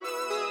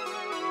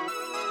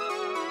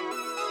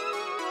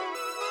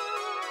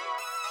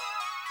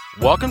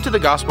Welcome to the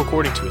Gospel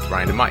According to with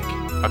Ryan and Mike,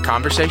 a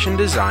conversation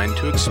designed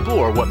to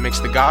explore what makes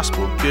the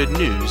gospel good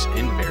news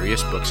in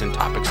various books and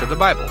topics of the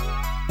Bible.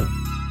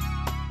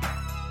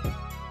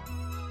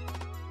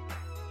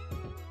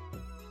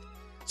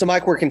 So,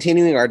 Mike, we're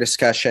continuing our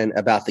discussion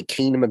about the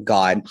kingdom of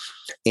God,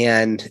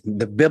 and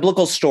the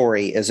biblical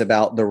story is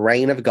about the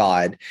reign of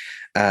God,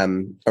 a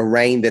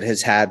reign that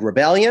has had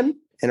rebellion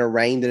and a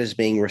reign that is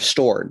being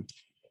restored.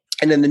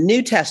 And in the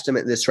New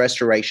Testament, this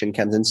restoration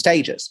comes in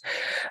stages.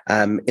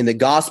 In the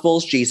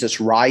Gospels, Jesus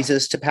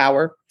rises to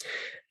power.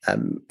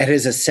 At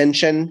his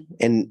ascension,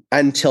 and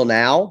until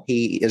now,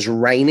 he is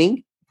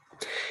reigning.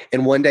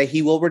 And one day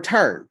he will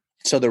return.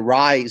 So the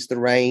rise, the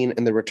reign,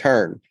 and the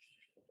return.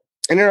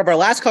 And in our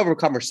last couple of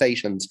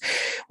conversations,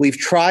 we've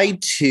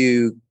tried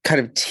to kind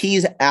of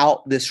tease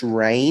out this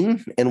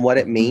reign and what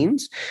it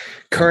means.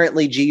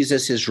 Currently,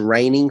 Jesus is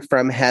reigning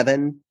from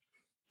heaven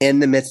in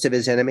the midst of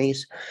his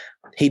enemies.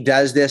 He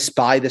does this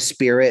by the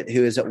Spirit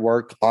who is at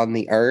work on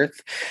the earth.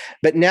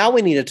 But now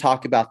we need to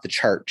talk about the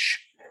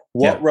church.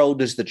 What role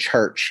does the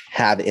church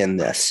have in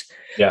this?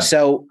 Yeah.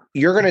 So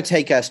you're going to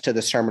take us to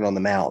the Sermon on the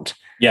Mount.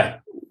 Yeah.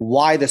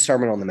 Why the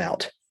Sermon on the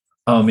Mount?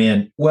 Oh,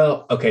 man.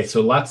 Well, okay.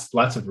 So lots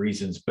of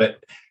reasons,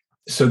 but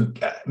so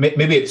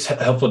maybe it's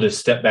helpful to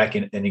step back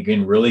and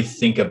again, really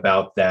think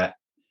about that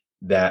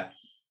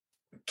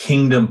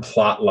kingdom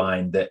plot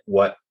line, that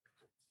what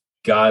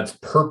God's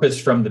purpose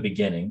from the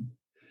beginning,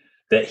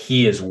 that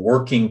he is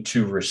working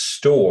to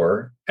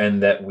restore,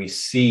 and that we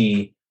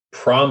see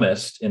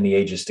promised in the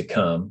ages to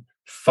come,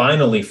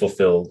 finally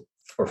fulfilled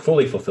or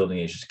fully fulfilled in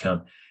the ages to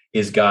come,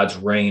 is God's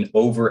reign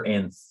over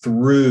and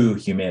through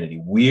humanity.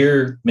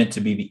 We're meant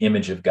to be the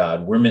image of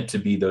God. We're meant to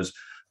be those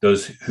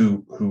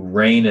who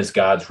reign as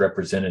God's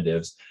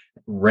representatives,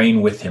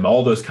 reign with him,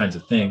 all those kinds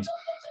of things.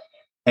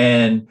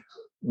 And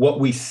what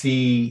we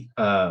see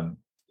in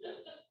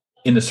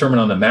the Sermon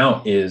on the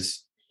Mount is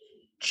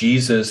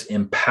Jesus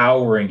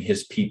empowering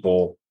his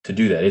people to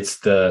do that. It's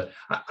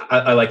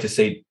I like to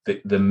say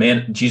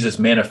Jesus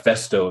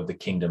manifesto of the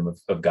kingdom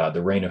of God,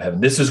 the reign of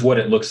heaven. This is what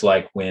it looks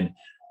like when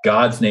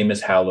God's name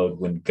is hallowed,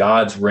 when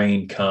God's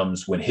reign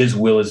comes, when his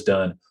will is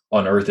done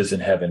on earth as in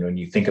heaven. When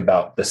you think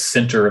about the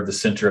center of the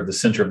center of the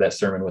center of that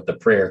sermon with the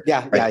prayer,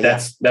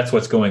 that's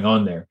what's going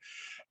on there.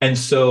 And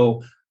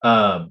so,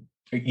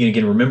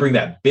 again, remembering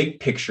that big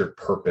picture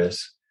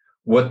purpose,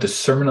 what the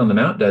Sermon on the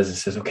Mount does is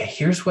says, okay,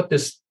 here's what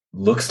this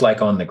looks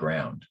like on the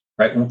ground,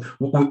 right?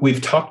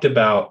 We've talked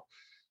about,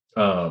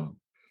 when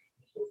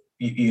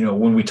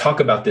we talk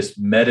about this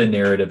meta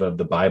narrative of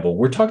the Bible,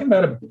 we're talking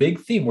about a big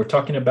theme. We're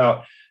talking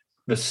about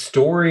the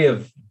story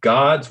of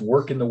God's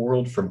work in the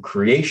world from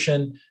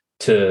creation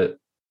to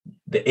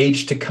the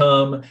age to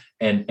come,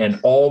 and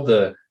all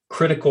the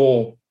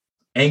critical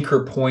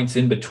anchor points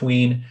in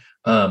between.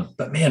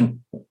 But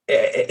man,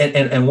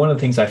 and one of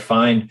the things I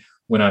find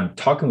when I'm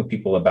talking with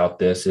people about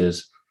this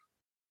is,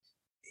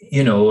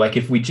 like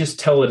if we just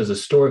tell it as a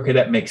story, okay,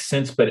 that makes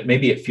sense, but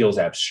maybe it feels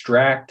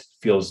abstract,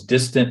 feels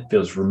distant,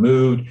 feels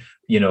removed.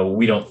 We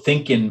don't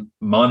think in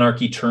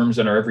monarchy terms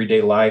in our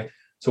everyday life.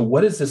 So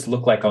what does this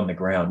look like on the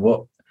ground?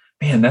 Well,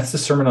 man, that's the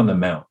Sermon on the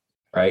Mount,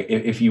 right?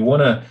 If you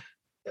want to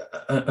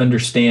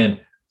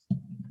understand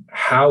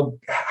how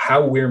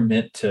we're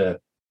meant to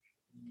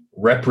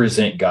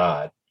represent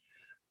God,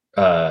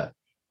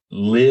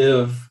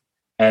 live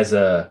as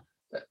a,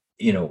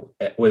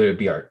 whether it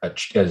be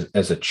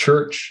as a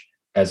church,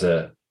 as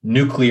a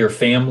nuclear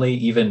family,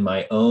 even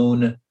my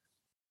own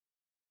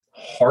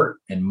heart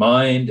and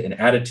mind and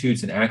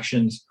attitudes and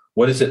actions,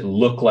 what does it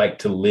look like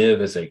to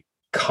live as a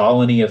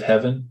colony of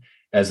heaven,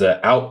 as an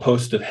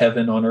outpost of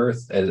heaven on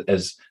earth,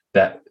 as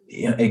that,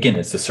 again,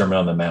 it's the Sermon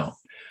on the Mount.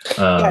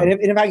 And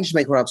if I can just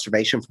make one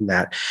observation from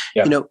that,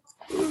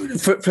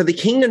 for the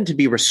kingdom to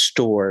be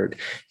restored,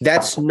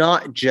 that's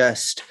not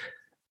just,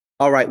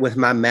 all right, with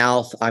my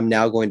mouth, I'm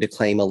now going to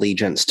claim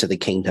allegiance to the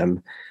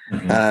kingdom.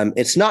 Mm-hmm.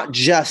 It's not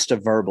just a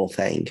verbal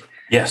thing.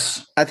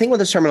 Yes. I think what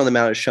the Sermon on the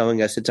Mount is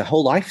showing us, it's a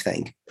whole life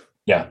thing.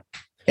 Yeah.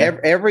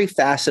 Every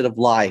facet of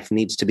life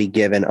needs to be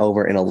given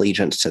over in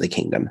allegiance to the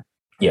kingdom.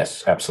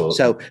 Yes, absolutely.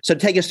 So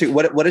take us through,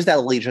 what does that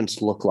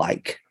allegiance look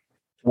like?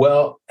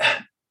 Well,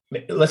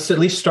 let's at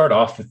least start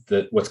off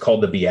with what's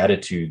called the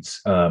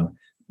Beatitudes.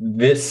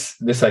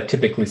 This I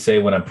typically say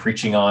when I'm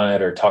preaching on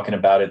it or talking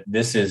about it,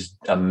 this is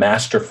a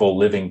masterful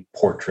living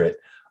portrait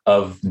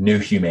of new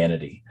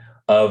humanity,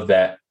 of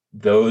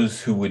those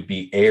who would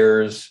be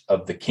heirs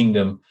of the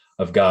kingdom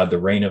of God, the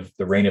reign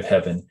of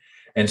heaven.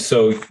 And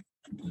so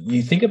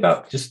you think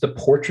about just the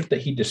portrait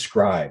that he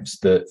describes,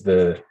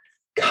 the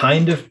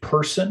kind of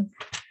person,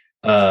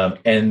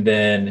 and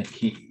then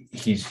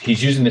he's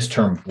using this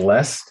term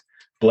blessed,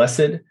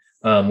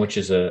 which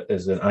is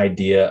an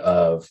idea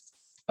of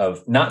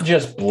not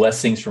just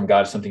blessings from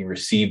God, something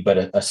received,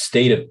 but a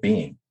state of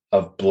being,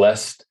 of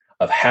blessed,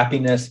 of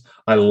happiness.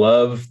 I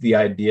love the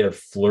idea of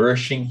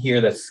flourishing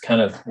here. That's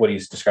kind of what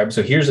he's describing.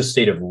 So here's a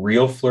state of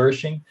real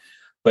flourishing,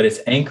 but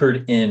it's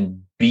anchored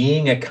in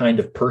being a kind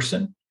of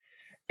person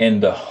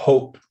and the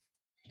hope,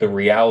 the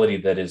reality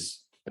that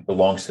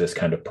belongs to this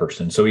kind of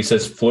person. So he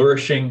says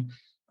flourishing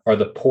are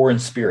the poor in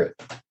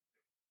spirit,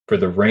 for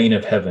the reign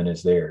of heaven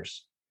is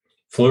theirs.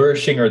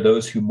 Flourishing are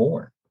those who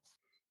mourn,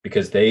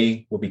 because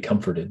they will be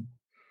comforted.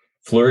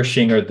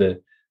 Flourishing are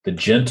the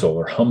gentle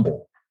or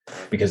humble,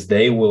 because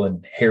they will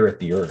inherit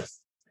the earth.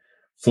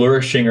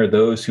 Flourishing are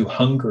those who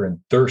hunger and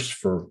thirst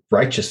for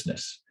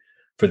righteousness,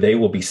 for they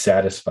will be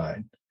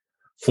satisfied.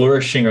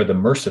 Flourishing are the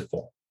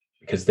merciful,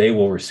 because they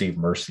will receive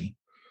mercy.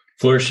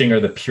 Flourishing are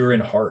the pure in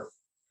heart,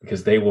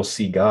 because they will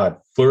see God.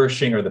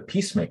 Flourishing are the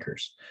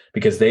peacemakers,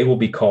 because they will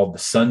be called the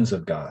sons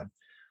of God.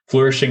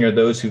 Flourishing are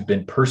those who've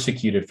been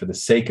persecuted for the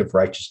sake of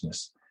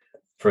righteousness,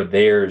 for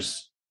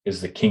theirs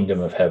is the kingdom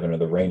of heaven, or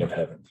the reign of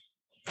heaven.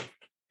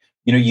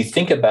 You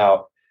think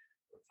about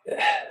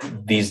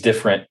these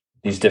different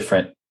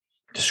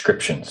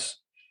descriptions: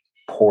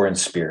 poor in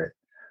spirit,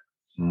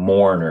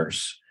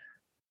 mourners,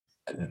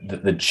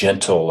 the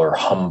gentle or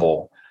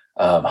humble,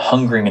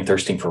 hungering and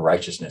thirsting for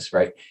righteousness,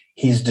 right?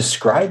 He's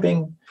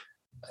describing,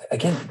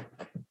 again,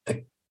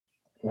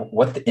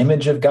 what the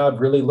image of God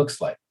really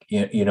looks like.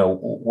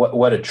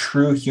 What a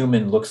true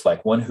human looks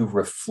like, one who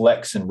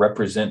reflects and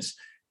represents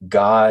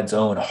God's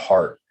own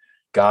heart,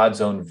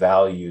 God's own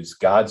values,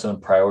 God's own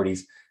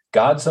priorities,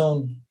 God's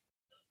own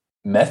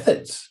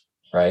methods,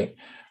 right?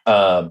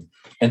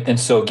 And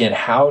so again,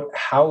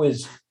 how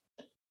is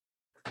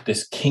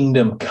this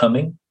kingdom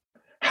coming?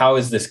 How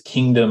is this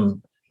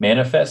kingdom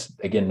manifest?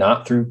 Again,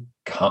 not through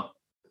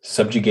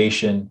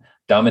subjugation,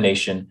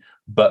 domination,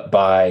 but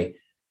by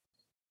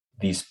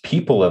these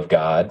people of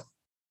God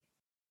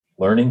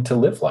learning to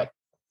live like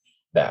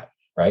that,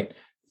 right?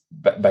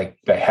 By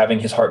having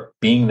his heart,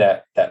 being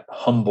that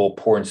humble,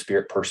 poor in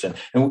spirit person.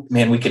 And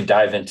man, we could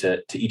dive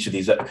into each of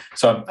these.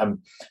 So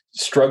I'm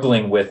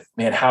struggling with,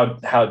 man,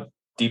 how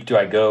deep do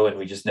I go? And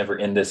we just never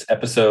end this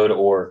episode,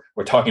 or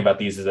we're talking about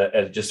these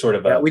as just sort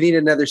of we need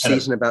another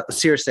season about,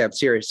 seriously, I'm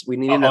serious. We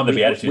need on the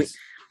Beatitudes.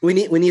 We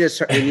need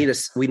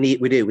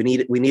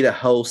a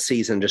whole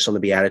season just on the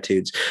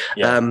Beatitudes.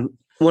 Yeah.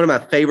 One of my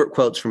favorite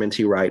quotes from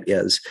N.T. Wright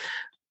is,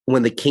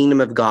 "When the kingdom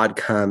of God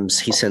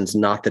comes, he sends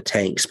not the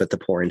tanks, but the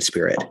poor in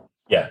spirit."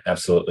 Yeah,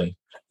 absolutely.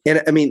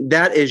 And I mean,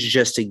 that is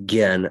just,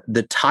 again,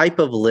 the type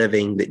of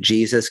living that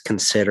Jesus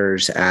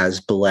considers as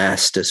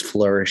blessed, as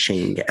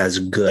flourishing, as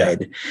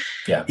good.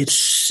 Yeah. It's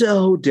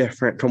so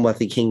different from what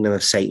the kingdom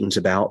of Satan's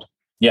about.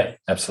 Yeah,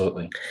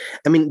 absolutely.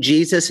 I mean,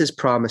 Jesus is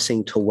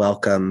promising to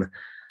welcome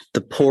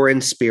the poor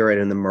in spirit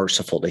and the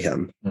merciful to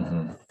him.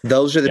 Mm-hmm.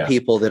 Those are the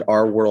people that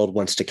our world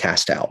wants to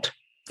cast out.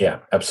 Yeah,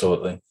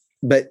 absolutely.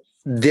 But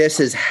this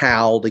is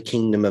how the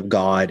kingdom of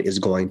God is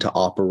going to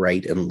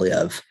operate and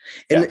live.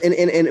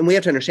 And we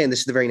have to understand this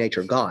is the very nature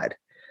of God.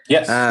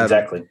 Yes,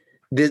 exactly.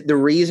 The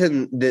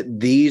reason that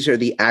these are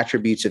the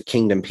attributes of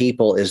kingdom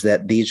people is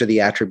that these are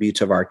the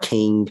attributes of our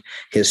King,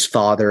 his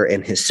Father,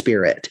 and his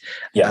Spirit.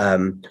 Yeah.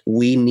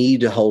 We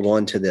need to hold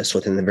on to this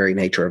within the very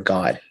nature of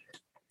God.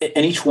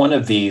 And each one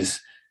of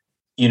these,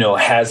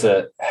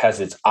 has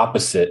its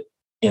opposite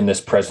in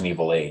this present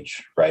evil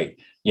age, right?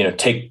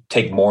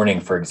 Take mourning,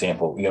 for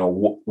example.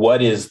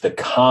 What is the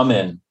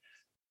common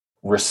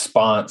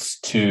response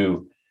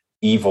to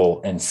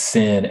evil and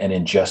sin and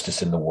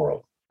injustice in the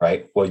world,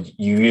 right? Well,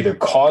 you either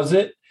cause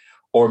it,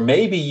 or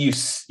maybe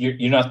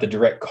you're not the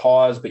direct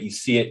cause, but you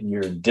see it and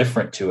you're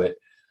indifferent to it.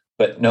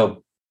 But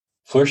no,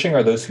 flourishing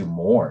are those who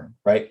mourn,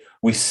 right?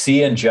 We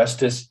see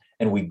injustice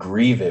and we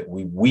grieve it.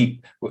 We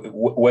weep,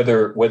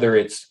 whether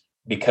it's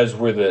because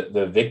we're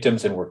the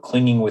victims and we're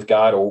clinging with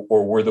God,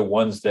 or we're the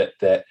ones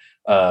that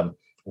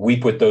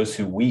weep with those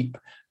who weep.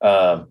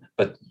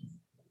 But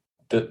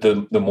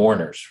the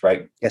mourners,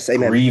 right? Yes,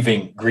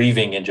 amen.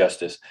 Grieving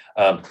injustice.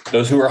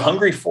 Those who are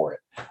hungry for it.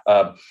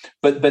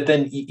 But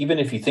then even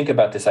if you think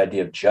about this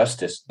idea of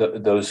justice,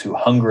 those who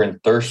hunger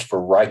and thirst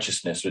for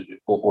righteousness,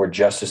 or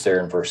justice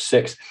there in verse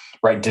 6,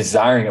 right?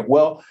 Desiring it.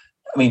 Well,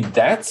 I mean,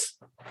 that's,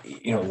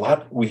 a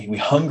lot, we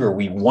hunger,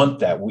 we want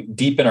that.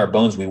 Deep in our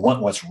bones, we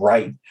want what's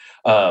right.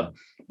 But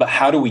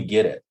how do we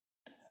get it?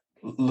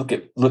 Look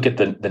at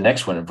the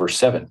next one in verse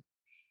 7.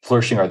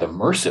 Flourishing are the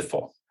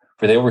merciful,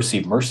 for they will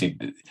receive mercy.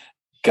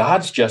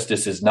 God's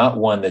justice is not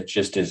one that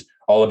just is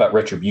all about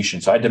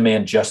retribution. So I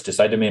demand justice,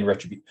 I demand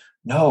retribution.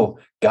 No,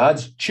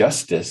 God's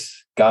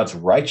justice, God's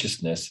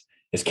righteousness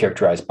is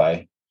characterized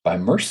by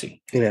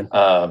mercy. Amen.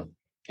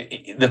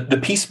 The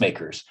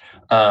peacemakers.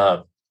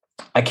 I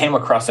came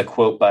across a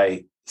quote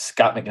by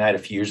Scott McKnight a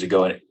few years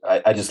ago, and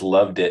I just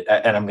loved it.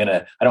 And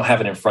I don't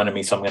have it in front of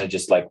me, so I'm going to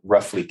just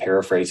roughly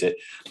paraphrase it.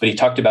 But he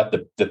talked about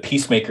the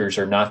peacemakers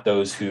are not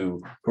those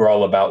who are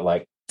all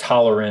about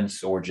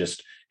tolerance or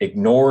just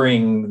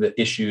ignoring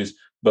the issues,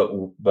 but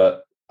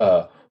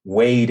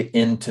wade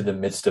into the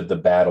midst of the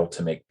battle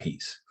to make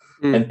peace.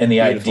 And the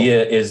beautiful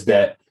idea is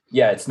that,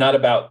 it's not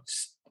about,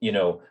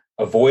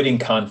 avoiding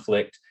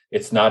conflict.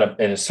 It's not,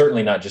 and it's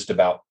certainly not just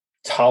about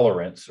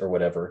tolerance or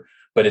whatever,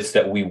 but it's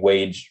that we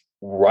wage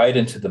right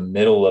into the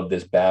middle of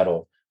this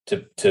battle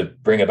to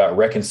bring about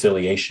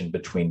reconciliation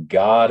between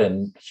God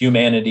and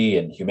humanity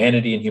and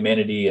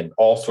humanity and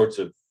all sorts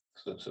of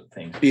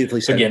things.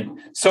 Beautifully said.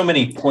 Again, so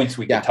many points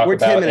we can talk we're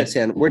about. 10 minutes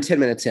in. We're 10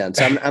 minutes in.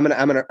 So I'm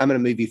gonna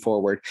move you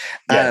forward.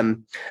 Yeah.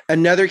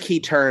 Another key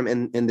term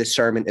in this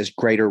sermon is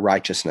greater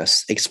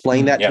righteousness.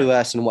 Explain that to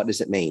us, and what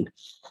does it mean?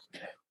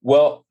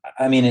 Well,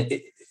 I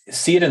mean,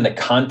 see it in the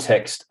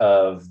context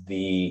of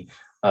the,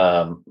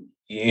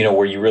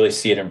 where you really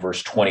see it in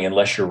verse 20,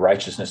 unless your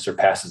righteousness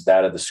surpasses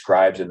that of the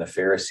scribes and the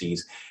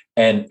Pharisees.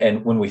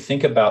 And when we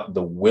think about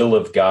the will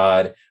of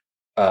God,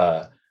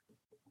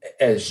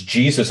 as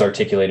Jesus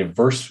articulated,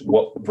 versus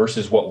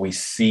what we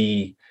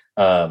see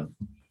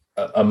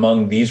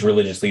among these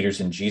religious leaders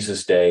in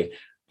Jesus' day,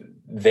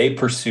 they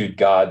pursued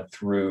God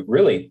through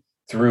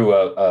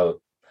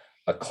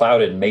a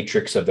clouded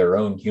matrix of their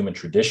own human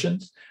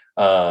traditions.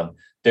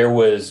 There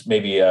was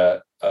maybe to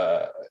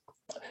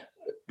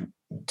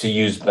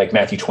use like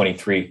Matthew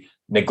 23,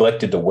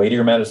 neglected the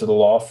weightier matters of the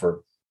law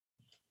for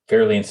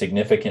fairly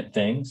insignificant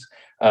things,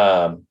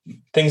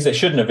 things they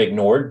shouldn't have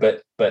ignored,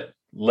 but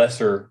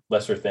lesser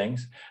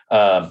things.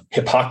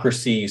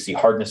 Hypocrisy, you see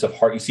hardness of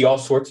heart, you see all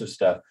sorts of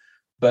stuff.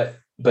 But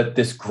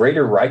this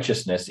greater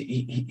righteousness,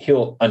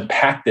 he'll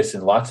unpack this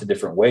in lots of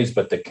different ways.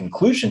 But the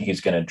conclusion he's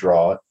going to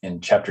draw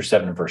in chapter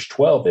 7, verse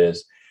 12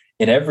 is,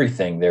 in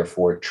everything,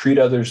 therefore, treat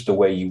others the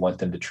way you want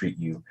them to treat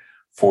you.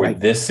 For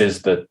this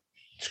is the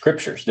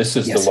scriptures. This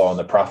is the law and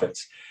the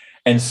prophets.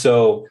 And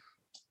so,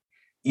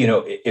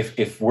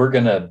 if we're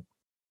going to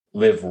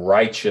live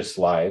righteous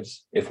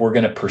lives, if we're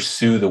going to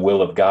pursue the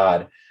will of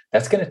God,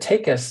 that's going to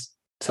take us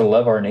to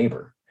love our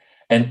neighbor.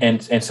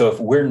 And so if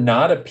we're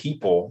not a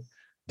people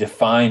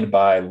defined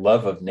by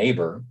love of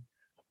neighbor,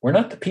 we're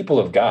not the people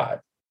of God,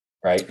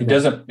 right? It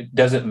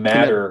doesn't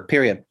matter.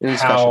 Period.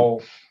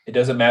 It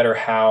doesn't matter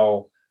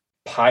how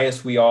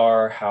pious we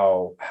are,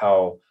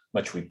 how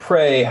much we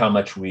pray, how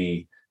much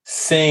we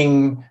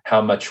sing,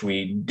 how much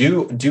we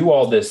do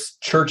all this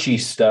churchy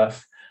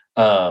stuff,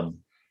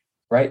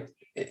 right?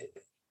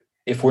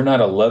 If we're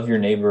not a love your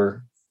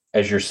neighbor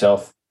as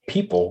yourself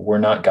people, we're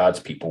not God's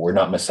people. We're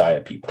not Messiah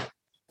people.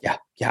 Yeah.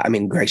 I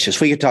mean, gracious.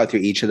 We could talk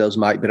through each of those,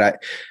 Mike, but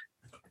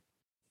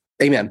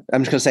amen.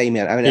 I'm just going to say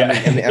amen. I'm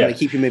going to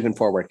keep you moving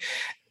forward.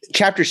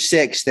 Chapter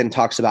 6 then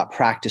talks about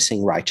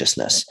practicing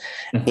righteousness.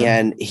 Mm-hmm.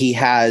 And he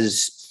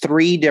has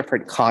 3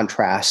 different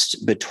contrasts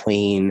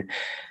between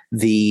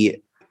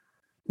the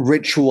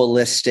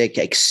ritualistic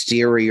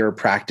exterior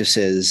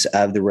practices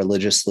of the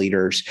religious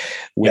leaders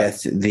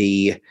with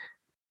the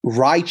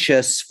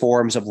righteous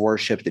forms of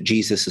worship that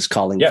Jesus is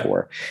calling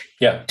for.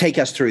 Yeah. Take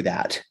us through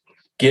that.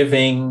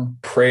 Giving,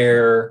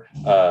 prayer,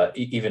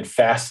 even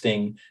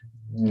fasting.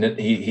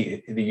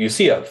 You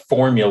see a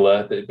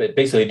formula, but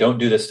basically don't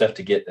do this stuff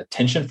to get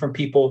attention from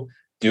people.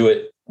 Do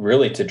it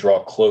really to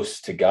draw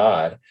close to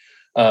God.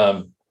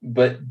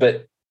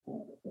 But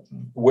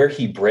where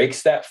he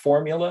breaks that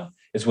formula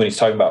is when he's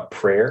talking about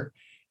prayer,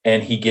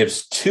 and he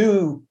gives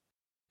two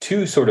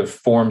sort of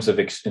forms of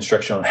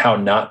instruction on how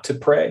not to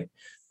pray.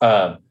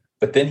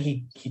 But then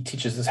he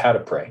teaches us how to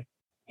pray.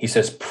 He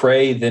says,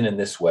 pray then in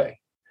this way.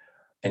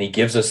 And he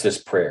gives us this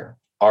prayer: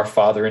 Our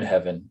Father in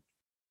heaven,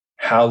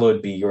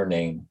 hallowed be your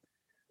name,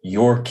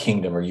 your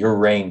kingdom or your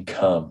reign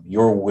come,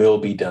 your will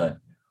be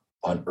done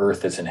on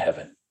earth as in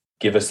heaven.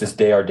 Give us this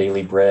day our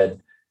daily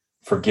bread.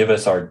 Forgive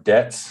us our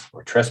debts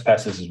or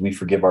trespasses as we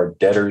forgive our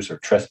debtors or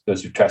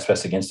those who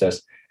trespass against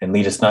us, and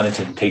lead us not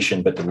into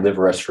temptation, but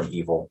deliver us from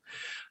evil.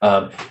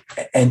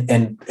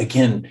 And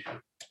again,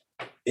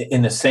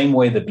 in the same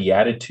way, the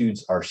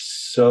Beatitudes are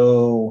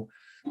so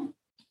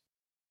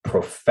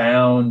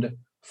profound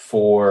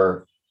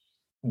for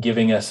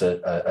giving us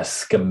a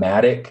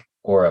schematic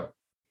or a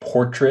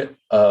portrait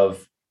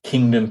of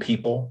kingdom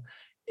people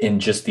in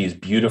just these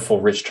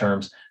beautiful, rich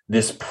terms.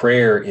 This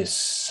prayer is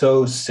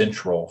so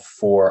central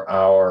for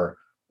our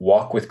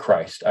walk with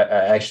Christ. I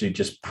actually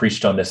just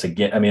preached on this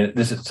again. I mean,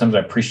 this is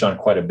something I preached on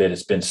quite a bit.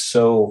 It's been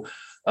so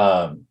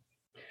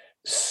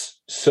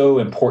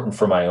important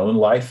for my own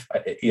life.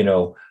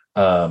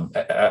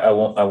 I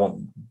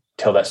won't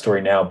tell that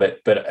story now,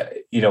 but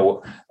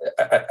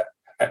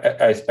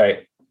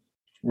I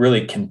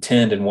really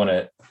contend and want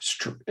to,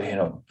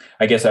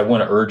 I guess I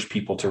want to urge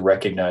people to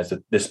recognize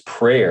that this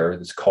prayer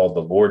that's called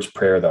the Lord's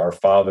Prayer, the Our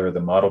Father,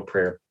 the model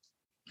prayer,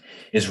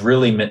 is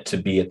really meant to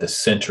be at the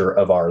center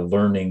of our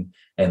learning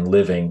and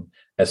living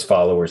as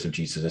followers of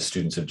Jesus, as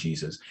students of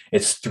Jesus.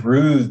 It's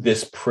through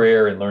this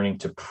prayer and learning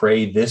to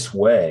pray this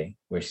way,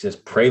 where he says,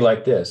 pray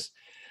like this,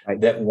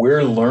 that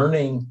we're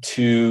learning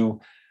to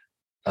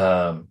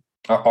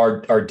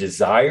our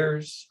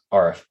desires,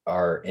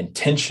 our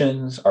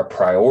intentions, our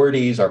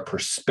priorities, our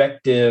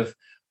perspective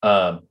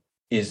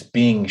is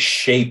being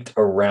shaped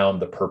around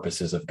the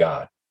purposes of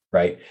God,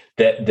 right?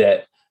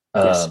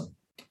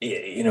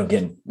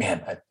 Again,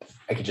 man,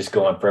 I could just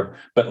go on forever,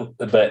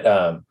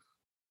 but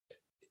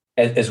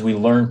as we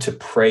learn to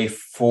pray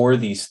for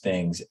these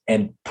things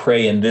and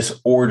pray in this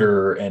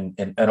order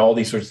and all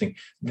these sorts of things,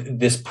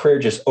 this prayer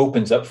just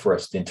opens up for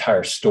us the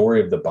entire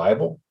story of the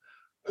Bible,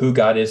 who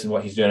God is and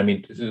what he's doing. I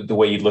mean, the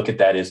way you look at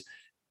that is,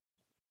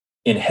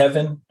 in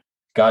heaven,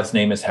 God's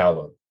name is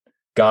hallowed.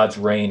 God's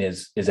reign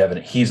is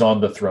evident. He's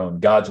on the throne.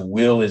 God's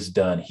will is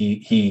done.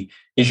 He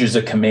issues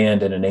a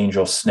command and an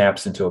angel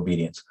snaps into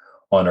obedience.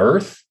 On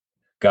earth,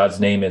 God's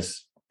name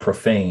is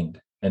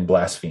profaned and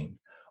blasphemed.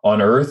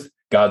 On earth,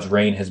 God's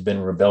reign has been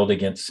rebelled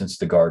against since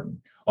the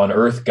garden. On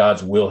earth,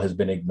 God's will has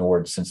been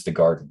ignored since the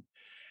garden.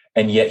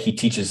 And yet he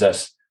teaches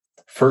us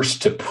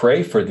first to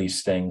pray for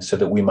these things so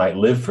that we might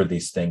live for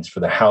these things, for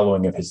the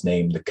hallowing of his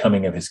name, the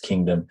coming of his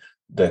kingdom,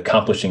 the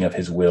accomplishing of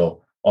his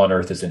will on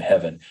earth as in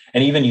heaven.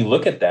 And even you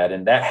look at that,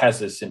 and that has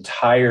this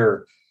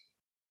entire,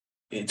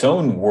 its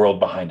own world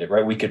behind it,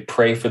 right? We could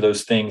pray for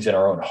those things in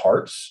our own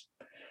hearts,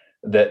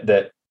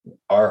 that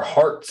our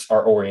hearts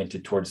are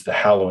oriented towards the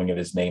hallowing of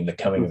his name, the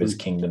coming of his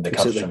kingdom, the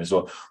accomplishment of his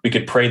will. We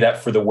could pray that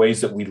for the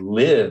ways that we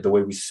live, the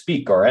way we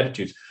speak, our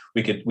attitudes.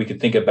 We could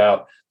think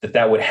about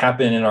that would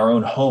happen in our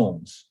own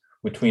homes,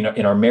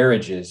 in our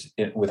marriages,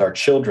 with our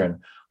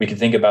children. We can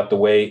think about the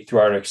way through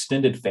our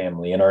extended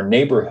family, in our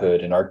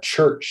neighborhood, in our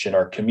church, in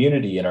our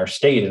community, in our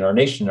state, in our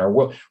nation, in our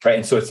world, right?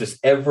 And so it's this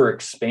ever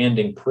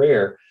expanding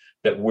prayer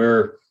that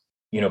we're,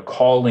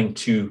 calling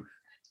to,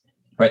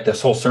 right?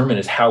 This whole sermon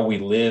is how we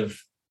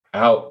live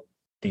out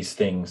these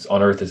things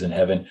on earth as in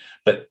heaven.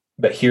 But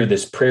here,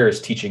 this prayer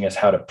is teaching us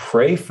how to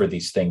pray for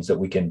these things, that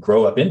we can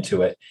grow up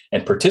into it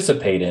and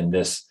participate in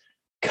this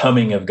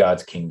coming of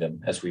God's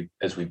kingdom, as we've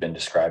been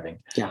describing.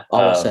 Yeah,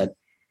 all well said.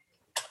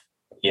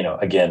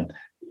 Again,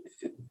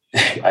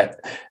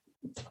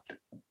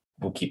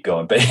 we'll keep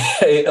going, but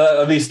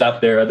let me stop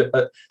there.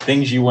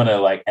 Things you want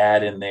to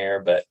add in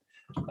there, but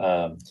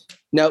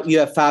no, you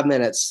have 5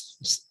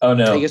 minutes. Oh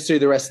no, take us through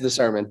the rest of the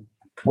sermon.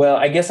 Well,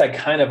 I guess I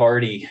kind of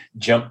already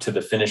jumped to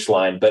the finish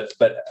line, but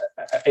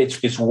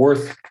it's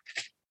worth.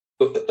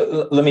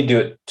 Let me do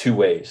it 2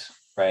 ways,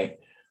 right?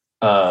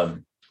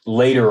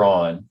 Later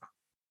on,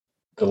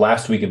 the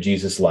last week of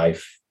Jesus'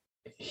 life,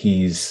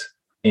 he's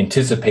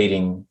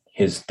anticipating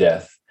his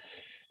death,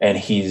 and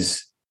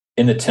he's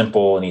in the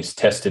temple, and he's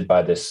tested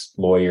by this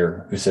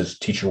lawyer who says,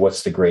 "Teacher,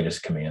 what's the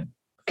greatest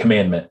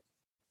commandment?"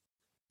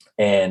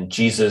 And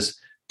Jesus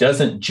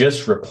doesn't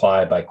just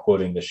reply by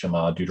quoting the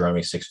Shema,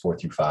 Deuteronomy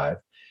 6:4-5.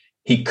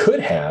 He could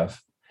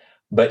have,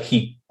 but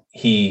he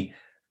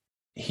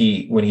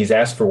when he's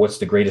asked for what's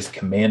the greatest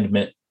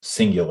commandment,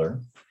 singular,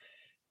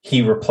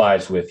 he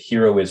replies with,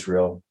 "Hear, O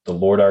Israel, the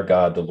Lord our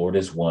God, the Lord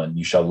is one.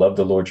 You shall love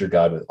the Lord your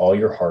God with all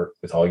your heart,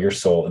 with all your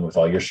soul, and with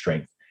all your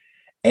strength.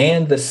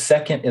 And the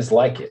second is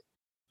like it.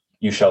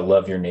 You shall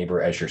love your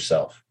neighbor as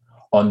yourself.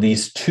 On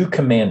these 2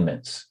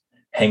 commandments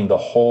hang the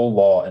whole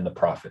law and the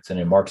prophets." And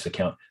in Mark's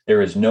account,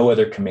 there is no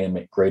other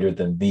commandment greater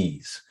than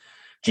these.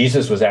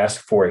 Jesus was asked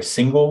for a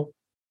single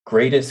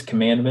greatest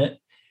commandment,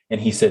 and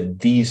he said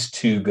these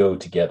 2 go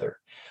together.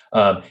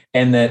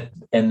 And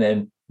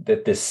then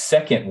this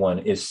second one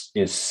is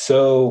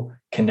so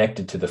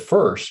connected to the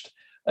first.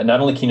 Not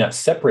only can you not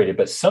separate it,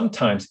 but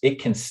sometimes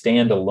it can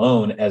stand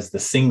alone as the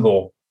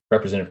single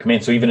representative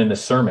command. So even in the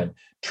sermon,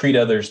 treat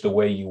others the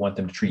way you want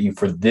them to treat you,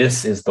 for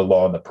this is the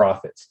law and the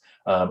prophets.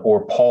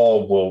 Or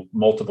Paul will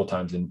multiple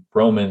times in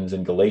Romans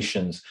and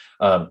Galatians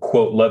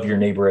quote, "Love your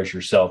neighbor as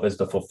yourself," as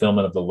the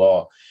fulfillment of the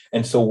law.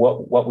 And so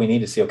what we need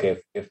to see, okay,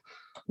 if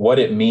what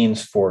it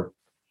means for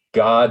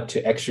God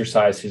to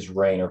exercise his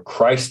reign, or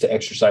Christ to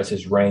exercise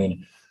his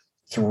reign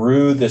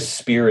through the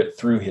Spirit,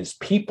 through his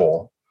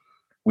people,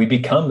 we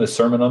become the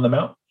Sermon on the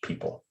Mount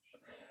people.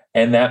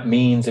 And that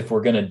means, if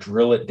we're going to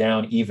drill it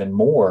down even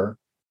more,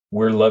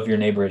 we're love your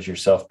neighbor as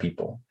yourself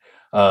people.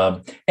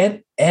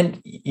 And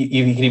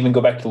you can even go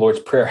back to the Lord's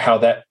Prayer, how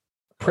that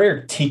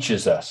prayer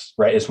teaches us,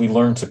 right? As we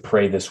learn to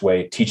pray this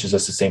way, it teaches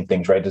us the same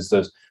things, right?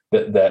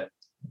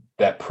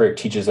 That prayer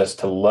teaches us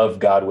to love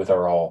God with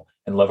our all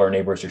and love our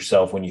neighbor as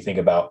yourself. When you think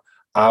about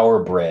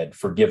our bread,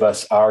 forgive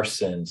us our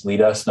sins,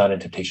 lead us not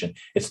into temptation.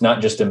 It's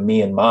not just a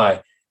me and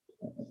my,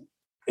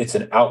 it's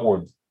an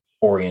outward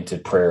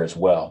oriented prayer as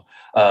well.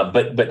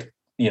 But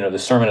the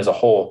sermon as a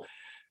whole,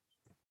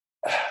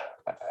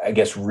 I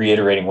guess,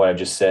 reiterating what I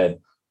just said,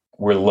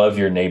 we're love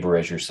your neighbor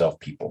as yourself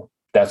people.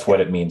 That's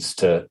what it means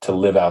to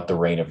live out the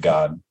reign of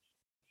God.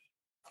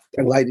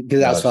 Because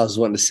that's what I was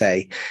wanting to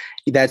say.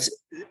 That's,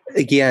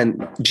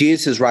 again,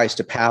 Jesus' rise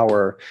to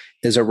power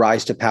is a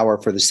rise to power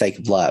for the sake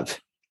of love.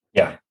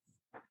 Yeah.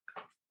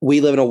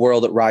 We live in a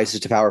world that rises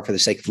to power for the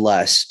sake of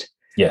lust.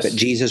 Yes. But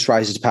Jesus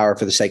rises to power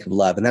for the sake of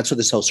love. And that's what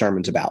this whole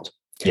sermon's about.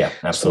 Yeah,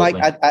 absolutely.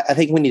 So, Mike, I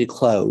think we need to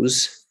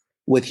close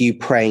with you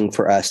praying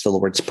for us the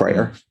Lord's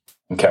Prayer.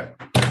 Okay.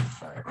 All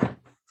right.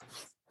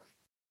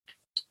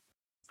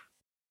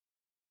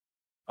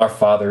 Our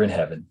Father in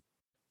heaven,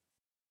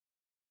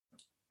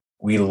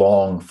 we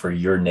long for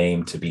your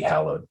name to be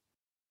hallowed,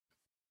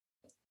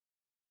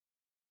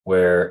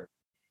 where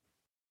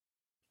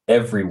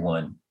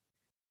everyone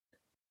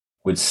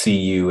would see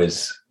you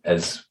as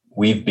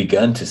we've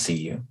begun to see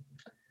you,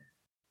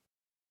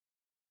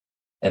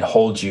 and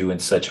hold you in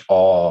such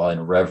awe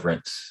and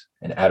reverence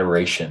and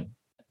adoration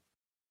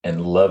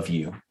and love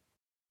you.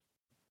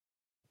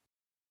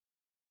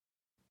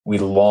 We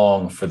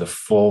long for the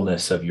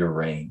fullness of your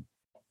reign,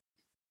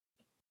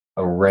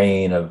 a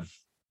reign of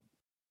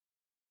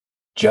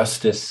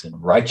justice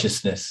and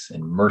righteousness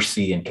and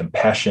mercy and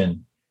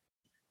compassion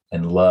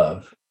and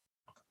love.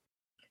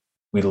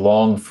 We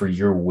long for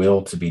your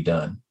will to be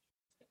done.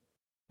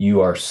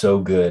 You are so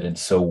good and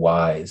so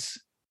wise,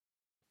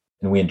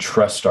 and we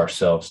entrust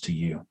ourselves to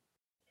you.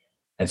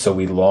 And so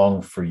we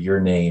long for your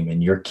name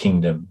and your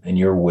kingdom and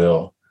your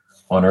will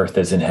on earth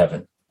as in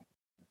heaven.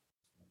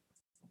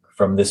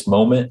 From this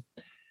moment,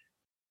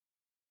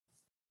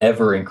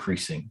 ever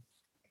increasing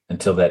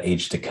until that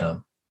age to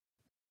come.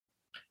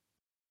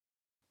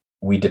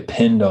 We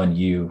depend on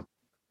you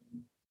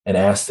and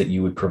ask that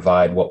you would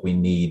provide what we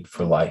need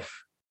for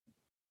life.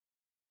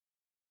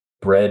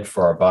 Bread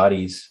for our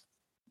bodies,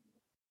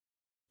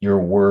 your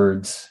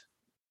words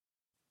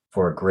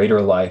for a greater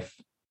life,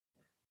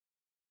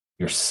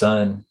 your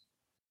Son.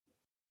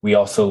 We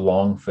also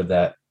long for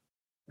that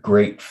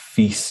great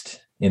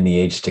feast in the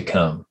age to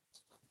come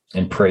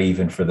and pray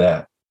even for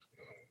that.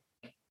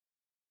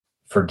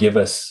 Forgive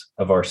us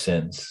of our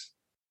sins,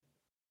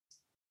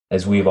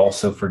 as we have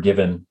also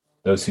forgiven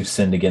those who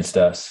sinned against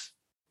us.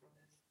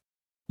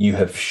 You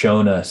have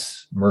shown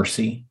us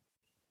mercy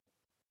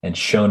and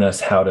shown us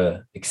how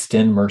to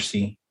extend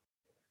mercy,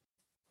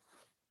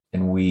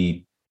 and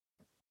we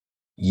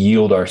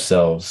yield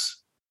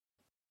ourselves,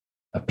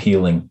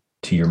 appealing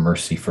to your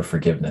mercy for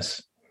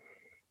forgiveness.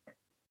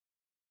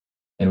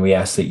 And we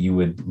ask that you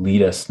would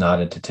lead us not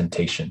into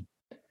temptation,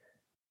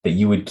 that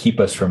you would keep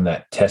us from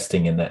that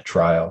testing and that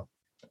trial.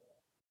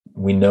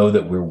 We know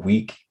that we're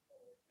weak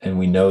and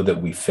we know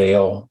that we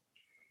fail.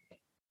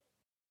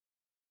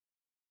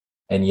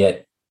 And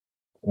yet,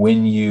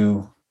 when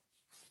you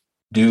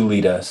do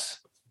lead us,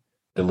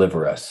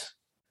 deliver us.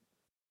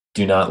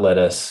 Do not let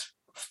us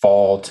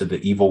fall to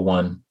the evil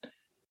one,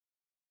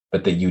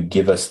 but that you'd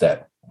give us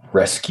that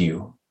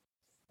rescue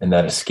and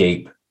that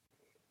escape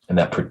and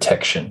that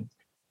protection.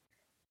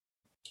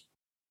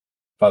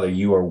 Father,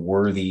 you are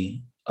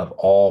worthy of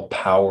all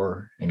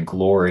power and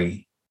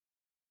glory,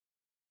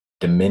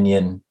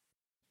 dominion,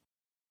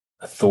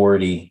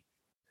 authority.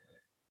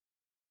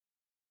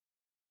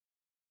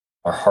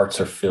 Our hearts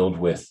are filled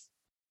with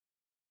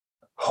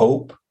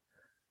hope,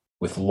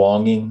 with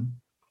longing,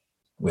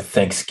 with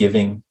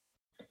thanksgiving,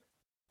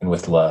 and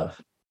with love.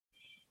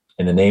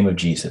 In the name of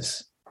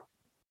Jesus,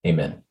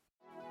 amen.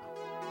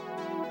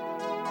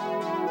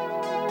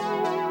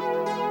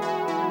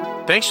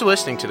 Thanks for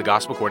listening to the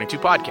Gospel According to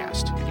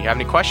podcast. If you have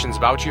any questions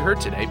about what you heard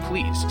today,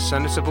 please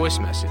send us a voice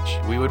message.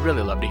 We would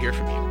really love to hear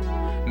from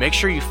you. Make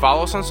sure you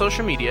follow us on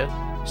social media,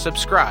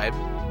 subscribe,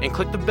 and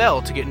click the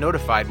bell to get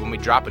notified when we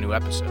drop a new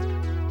episode.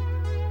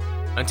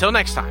 Until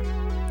next time,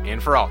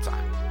 and for all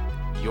time,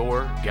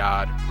 your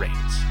God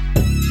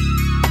reigns.